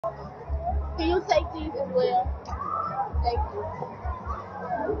Can you take these as well? Thank you.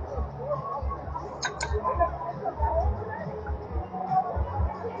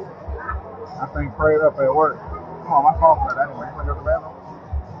 I think prayed up at work. Come on, my phone for that anyway. You want to go to the bathroom?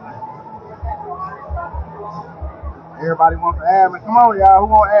 Everybody wants to add me. Come on, y'all. Who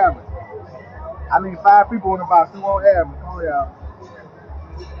want to add me? I need 5 people in the box. Who want to add me? Come on, y'all.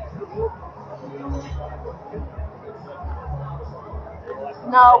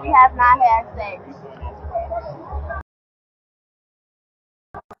 No, we have not had sex.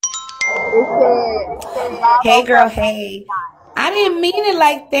 It said Hey, Bible girl, Hub hey. 99. I didn't mean it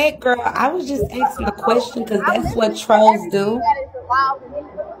like that, girl. I was just asking a question because I'm that's what listening to trolls everything do. that is allowed in this.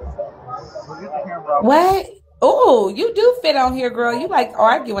 Well, get the camera off me. What? Oh, you do fit on here, girl. You like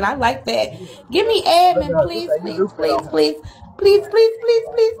arguing. I like that. Give me Look admin, at her. She please, say you please, do fit please, on him. please, please, please, please,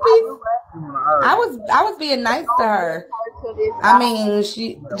 please, I please. do it. You want to argue. I was being nice to Don't bring her. her to this I house. mean,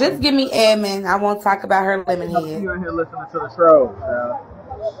 she just give me admin. I won't talk about her lemon She head. in here listening to the trolls, y'all.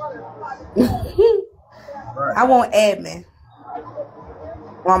 Right. I want admin.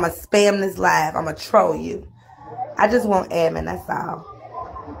 Or I'm going to spam this live. I'm going to troll you. I just want admin. That's all.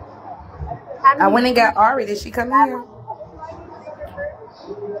 How I many went and views got Ari. does Did this she come in have here?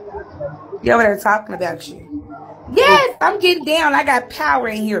 You over there talking about you. Yes, I'm getting down. I got power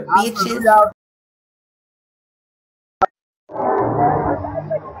in here, I'm going to bitches. see y'all.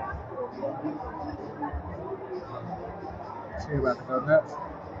 She about to go nuts.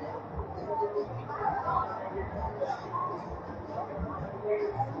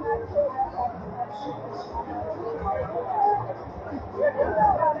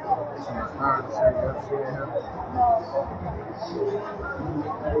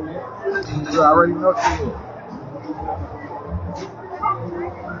 You already know she is.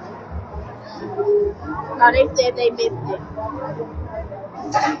 No, they said they missed it.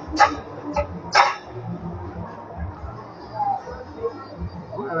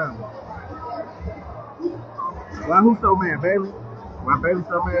 Why who so mad, baby? Why baby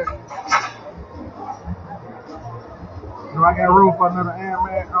so mad? Do I got room for another ad,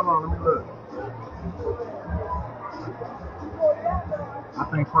 man? Hold on, let me look. I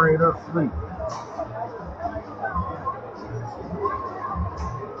think prayed up sleep.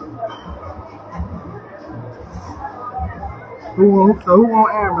 Who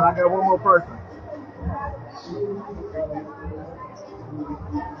want admin? I got one more person.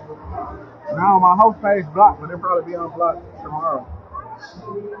 Now my whole page blocked, but they'll probably be unblocked tomorrow.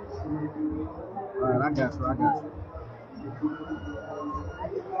 Alright, I got you.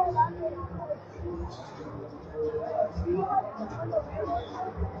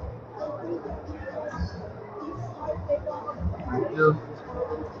 Thank you.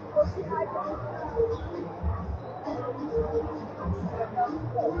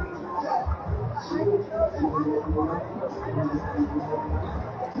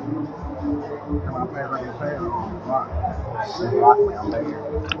 Come on, page on your page on block. They block me, I'm there.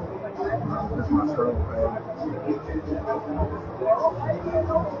 This is my troll page.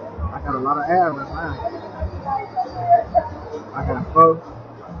 I got a lot of admins now. I got folks.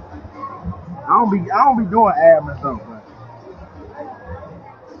 I don't be doing admin though, but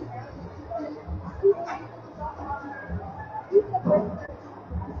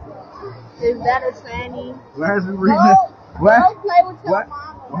Is that a tranny? why is he reading it? What? Go play with your What?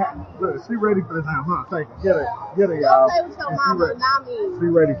 mama. What? Look, she ready for this now, huh? Take it. Get it, Go y'all. play with your mama, not me. She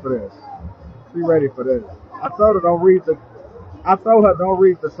ready for this. She ready for this. I told her don't read the. I told her don't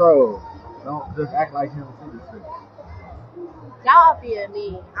read the troll. Don't just act like him. See this shit. Y'all being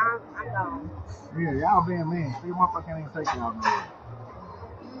mean. I'm gone. Yeah, y'all being mean. See, motherfucker can't even take y'all nowhere.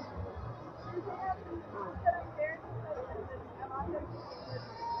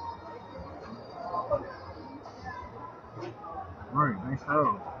 Right, they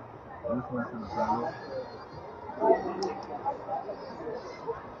trolls. This one's in the troll.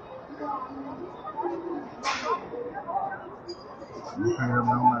 You pay them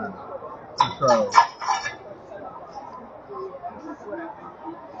no mind. The troll.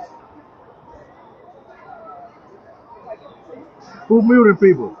 Who muted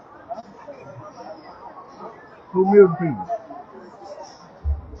people? Who muted people?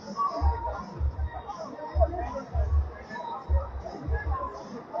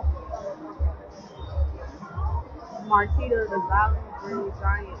 Marquita, the violent green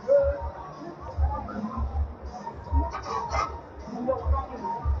giant.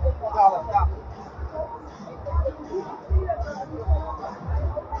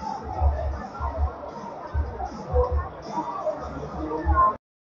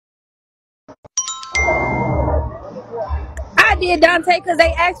 I did, Dontae, because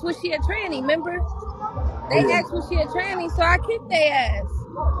they asked was she a tranny, remember? They Yeah. asked was she a tranny, so I kicked their ass.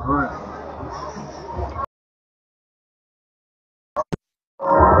 Right.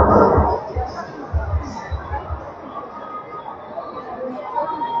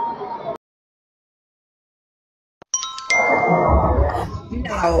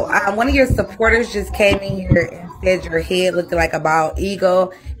 No, one of your supporters just came in here and said your head looked like a bald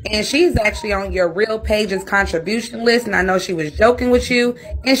eagle. And she's actually on your real page's contribution list. And I know she was joking with you.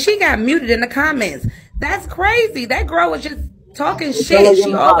 And she got muted in the comments. That's crazy. That girl was just talking Tell her shit. get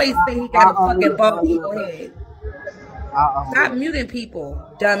in She the box. always say he got a I'll unmute fucking her. Tell bald her get in eagle the box. head. I'll Stop unmute her. muting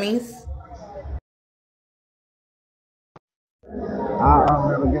people, dummies. I'll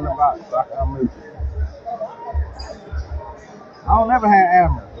unmute her. Get in the box. So I can unmute you. I don't never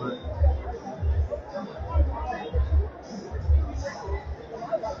have asthma.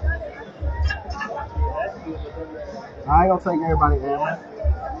 I ain't gonna take everybody asthma.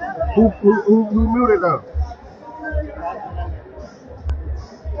 Who muted though?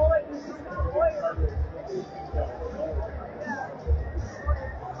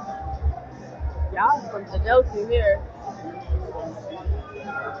 Y'all from the Josie here.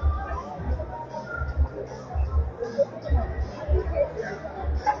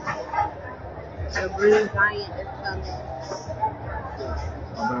 The green giant is coming.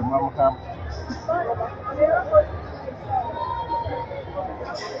 My baby mama coming.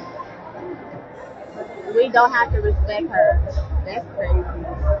 We don't have to respect her. That's crazy.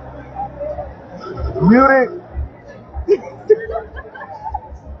 Mute it.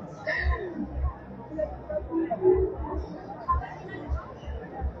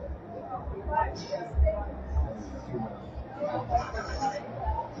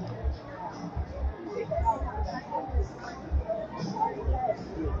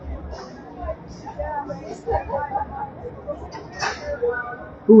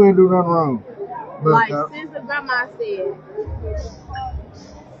 Who ain't do nothing wrong? Like Sister Grandma said,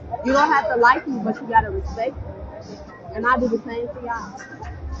 you don't have to like me, but you gotta respect me. And I do the same for y'all.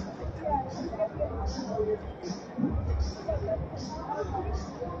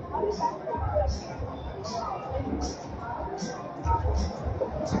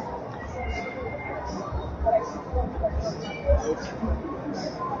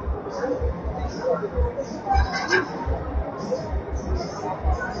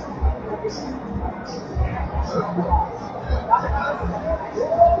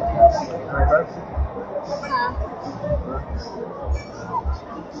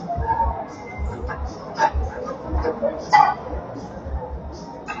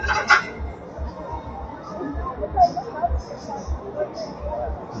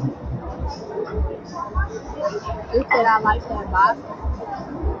 You said I like that box.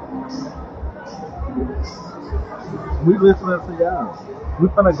 We listening to y'all. We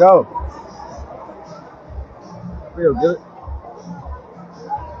finna go. Feel good.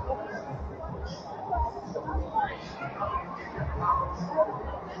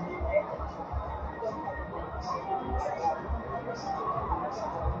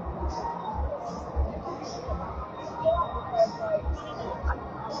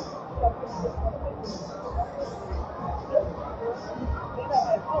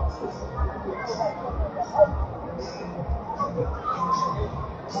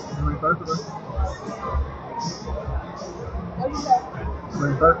 You ready first of us? You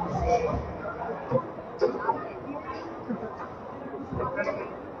ready first?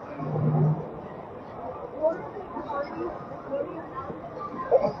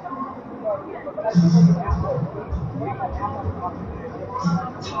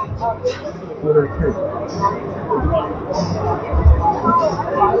 What are the kids?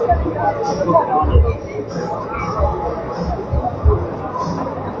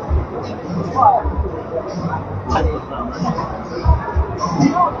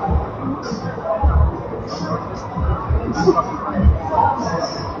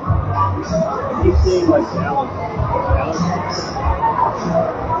 You seem like Alex.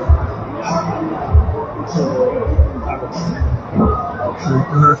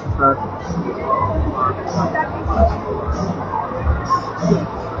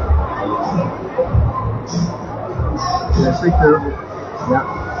 Yeah, see through.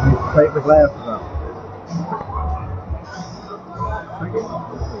 Yeah. You need to take the glasses off. Take it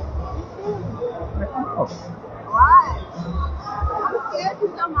off. Why? I'm scared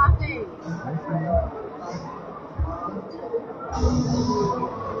to show my face.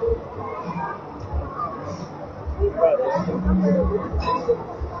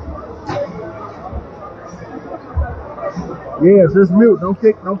 Yes, just mute. Don't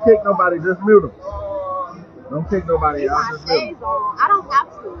kick nobody. Just mute them. Don't kick nobody Keep out. my Just live. shades on. I don't have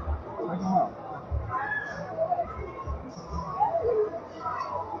to. Take them out.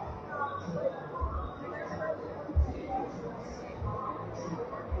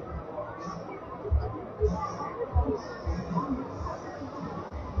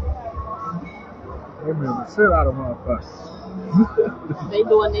 They been the shit out of motherfuckers. They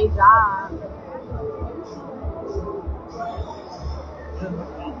doing their job.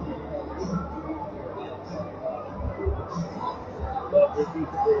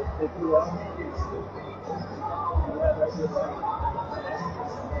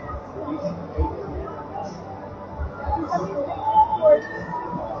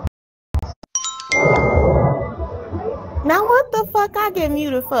 Now what the fuck I get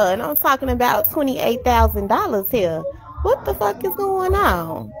muted for? And I'm talking about $28,000 here. What the fuck is going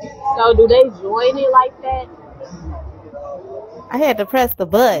on? So do they join it like that? I had to press the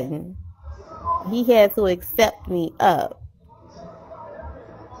button. He had to accept me up.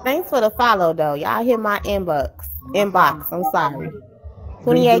 Thanks for the follow though. Y'all hit my inbox. I'm sorry.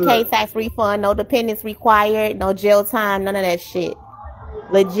 28K tax refund, no dependents required, no jail time, none of that shit.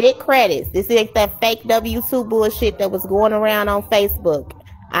 Legit credits. This is that fake W-2 bullshit that was going around on Facebook.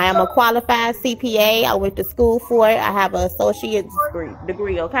 I am a qualified CPA. I went to school for it. I have an associate's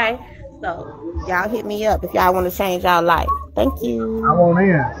degree, okay? So y'all hit me up if y'all want to change y'all life. Thank you. I want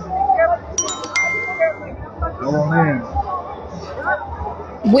in. I want in.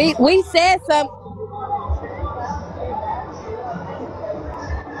 We said something.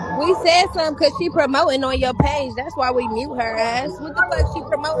 We said something because she promoting on your page. That's why we mute her ass. What the fuck she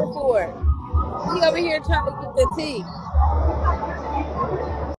promoting for? We over here trying to get the tea.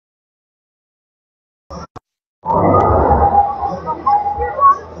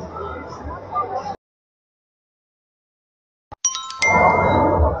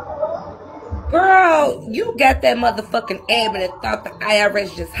 Girl, you got that motherfucking admin and thought the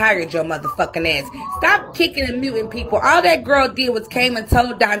IRS just hired your motherfucking ass. Stop kicking and muting people. All that girl did was came and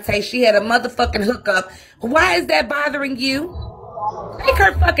told Dontae she had a motherfucking hookup. Why is that bothering you? Take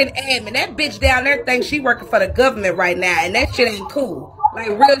her fucking admin. That bitch down there thinks she working for the government right now, and that shit ain't cool. Like,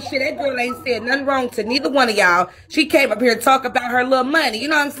 real shit, that girl ain't said nothing wrong to neither one of y'all. She came up here to talk about her little money. You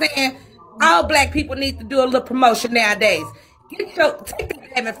know what I'm saying? All black people need to do a little promotion nowadays. Take the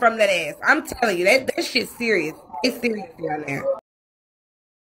admin from that ass. I'm telling you, that shit's serious. It's serious down there.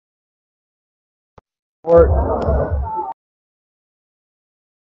 Work.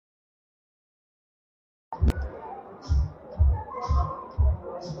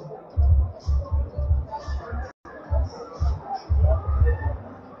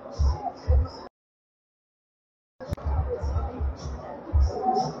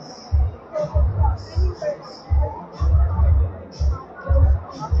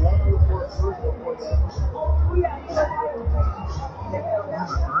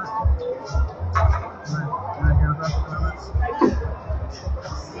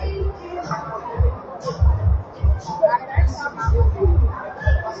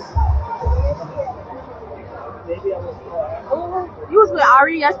 You was with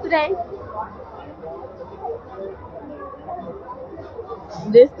Ari yesterday?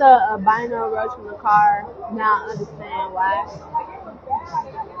 This albino rush from the car. Now I understand why.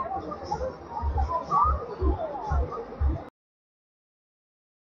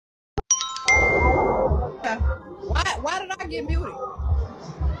 Why did I get muted?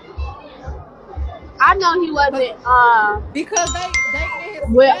 I know he wasn't Because they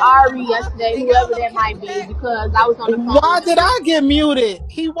with Ari yesterday, whoever that might be, because I was on the phone. Why did I get muted?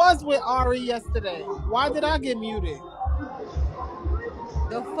 He was with Ari yesterday. Why did I get muted?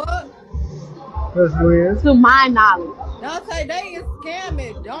 The fuck? That's weird. To my knowledge. Dontae, they is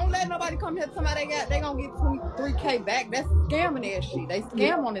scamming. Don't let nobody come here to somebody they gonna get 23K back. That's scamming that shit. They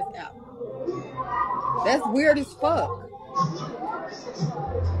scam on this app. That's weird as fuck.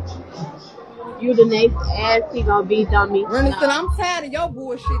 You the next ass he gonna be dummy. Renison, I'm tired of your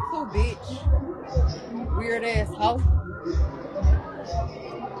bullshit too, bitch. Weird ass hoe.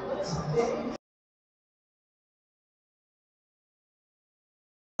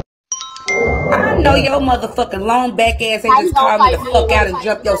 I know your motherfucking long back ass ain't just called me the fuck out and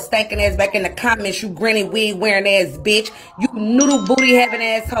jump your stinking ass back in the comments, you granny wig wearing ass bitch. You noodle booty having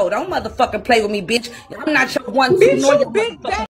asshole. Don't motherfucking play with me, bitch. I'm not your one, two, nor your motherfucking